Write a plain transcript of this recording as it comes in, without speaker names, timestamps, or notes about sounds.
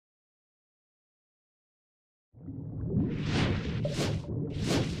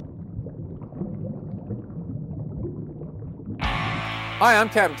Hi, I'm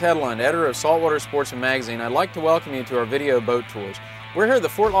Captain Ted Lund, editor of Saltwater Sportsman magazine. I'd like to welcome you to our video boat tours. We're here at the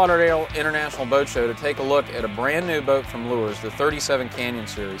Fort Lauderdale International Boat Show to take a look at a brand new boat from Luhrs, the 37 Canyon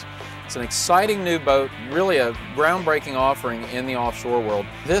Series. It's an exciting new boat, really a groundbreaking offering in the offshore world.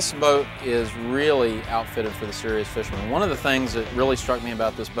 This boat is really outfitted for the serious fisherman. One of the things that really struck me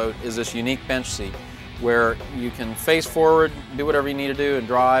about this boat is this unique bench seat, where you can face forward, do whatever you need to do and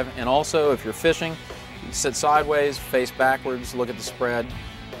drive, and also if you're fishing, you can sit sideways, face backwards, look at the spread.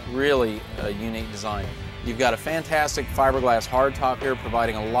 Really a unique design. You've got a fantastic fiberglass hardtop here,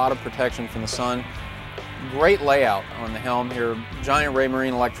 providing a lot of protection from the sun. Great layout on the helm here, giant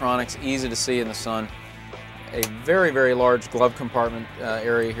Raymarine electronics, easy to see in the sun. A very, very large glove compartment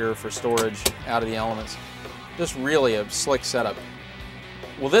area here for storage out of the elements. Just really a slick setup.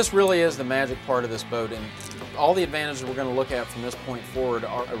 Well, this really is the magic part of this boat, and all the advantages we're going to look at from this point forward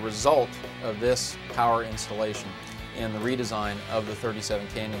are a result of this power installation and the redesign of the 37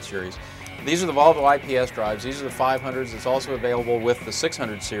 Canyon Series. These are the Volvo IPS drives. These are the 500s. It's also available with the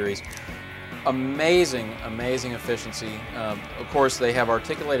 600 series. Amazing, amazing efficiency. Of course, they have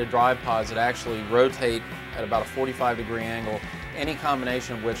articulated drive pods that actually rotate at about a 45-degree angle, any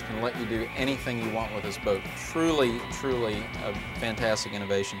combination of which can let you do anything you want with this boat. Truly, truly a fantastic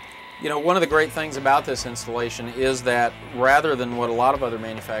innovation. You know, one of the great things about this installation is that rather than what a lot of other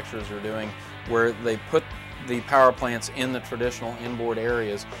manufacturers are doing, where they put the power plants in the traditional inboard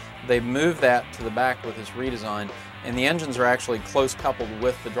areas, they've moved that to the back with this redesign, and the engines are actually close coupled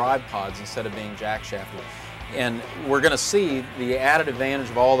with the drive pods instead of being jack shafted. And we're going to see the added advantage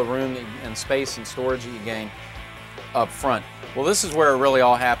of all the room and space and storage that you gain up front. Well, this is where it really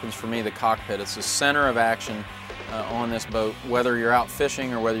all happens for me, the cockpit. It's the center of action on this boat, whether you're out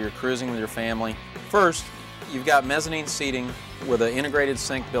fishing or whether you're cruising with your family. First, you've got mezzanine seating with an integrated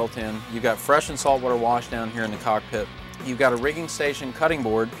sink built in. You've got fresh and saltwater wash down here in the cockpit. You've got a rigging station cutting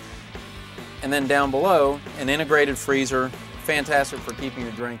board, and then down below an integrated freezer, fantastic for keeping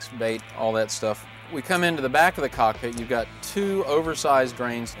your drinks, bait, all that stuff. We come into the back of the cockpit, you've got two oversized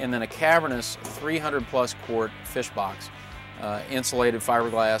drains and then a cavernous 300+ quart fish box. Insulated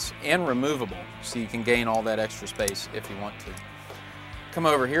fiberglass and removable, so you can gain all that extra space if you want to. Come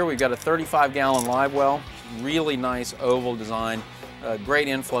over here, we've got a 35-gallon live well, really nice oval design, great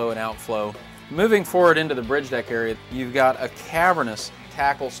inflow and outflow. Moving forward into the bridge deck area, you've got a cavernous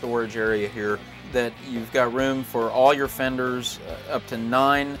tackle storage area here that you've got room for all your fenders, up to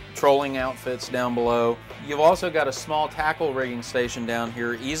 9 trolling outfits down below. You've also got a small tackle rigging station down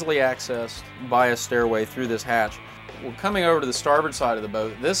here, easily accessed by a stairway through this hatch. Well, coming over to the starboard side of the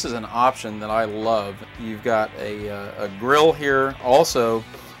boat, this is an option that I love. You've got a grill here, also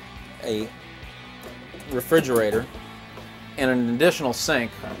a refrigerator, and an additional sink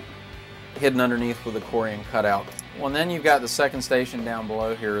hidden underneath with a corian cutout. Well, and then you've got the second station down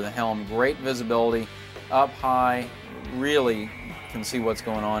below here, the helm. Great visibility, up high, really can see what's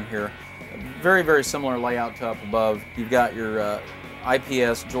going on here. Very, very similar layout to up above. You've got your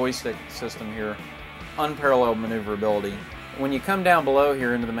IPS joystick system here. Unparalleled maneuverability. When you come down below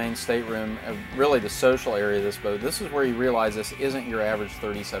here into the main stateroom, really the social area of this boat, this is where you realize this isn't your average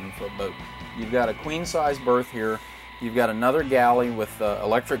 37-foot boat. You've got a queen-size berth here. You've got another galley with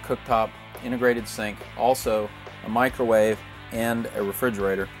electric cooktop, integrated sink, also a microwave and a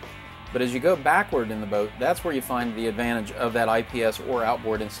refrigerator. But as you go backward in the boat, that's where you find the advantage of that IPS or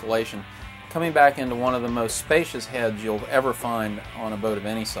outboard installation, coming back into one of the most spacious heads you'll ever find on a boat of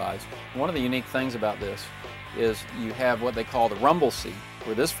any size. One of the unique things about this is you have what they call the rumble seat,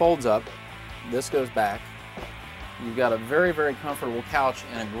 where this folds up, this goes back. You've got a very, very comfortable couch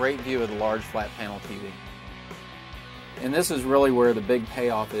and a great view of the large flat panel TV. And this is really where the big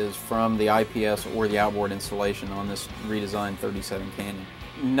payoff is from the IPS or the outboard installation on this redesigned 37 Canyon.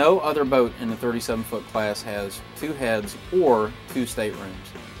 No other boat in the 37-foot class has 2 heads or 2 staterooms.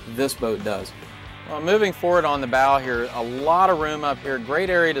 This boat does. Well, moving forward on the bow here, a lot of room up here, great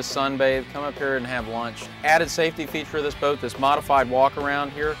area to sunbathe, come up here and have lunch. Added safety feature of this boat, this modified walk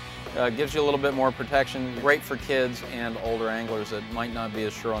around here, gives you a little bit more protection, great for kids and older anglers that might not be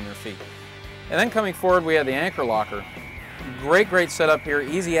as sure on their feet. And then coming forward we have the anchor locker. Great setup here,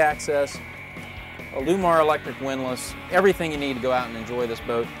 easy access, a Luhrs electric windlass, everything you need to go out and enjoy this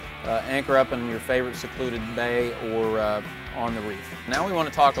boat. Anchor up in your favorite secluded bay or on the reef. Now we want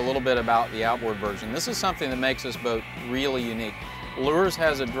to talk a little bit about the outboard version. This is something that makes this boat really unique. Luhrs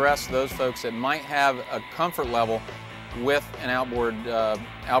has addressed those folks that might have a comfort level with an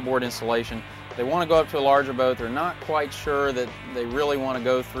outboard installation. They want to go up to a larger boat. They're not quite sure that they really want to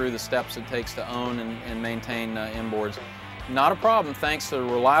go through the steps it takes to own and maintain inboards. Not a problem thanks to the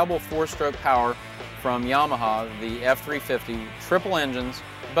reliable 4-stroke power from Yamaha, the F350, triple engines.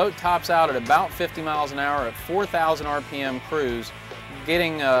 The boat tops out at about 50 miles an hour at 4,000 RPM cruise,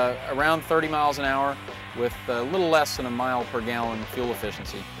 getting around 30 miles an hour with a little less than a mile per gallon fuel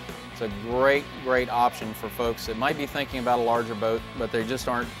efficiency. It's a great, great option for folks that might be thinking about a larger boat, but they just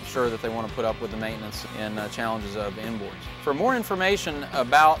aren't sure that they want to put up with the maintenance and challenges of inboards. For more information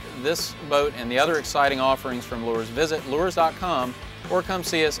about this boat and the other exciting offerings from Luhrs, visit Luhrs.com or come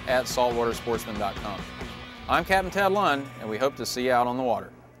see us at saltwatersportsman.com. I'm Captain Ted Lund, and we hope to see you out on the water.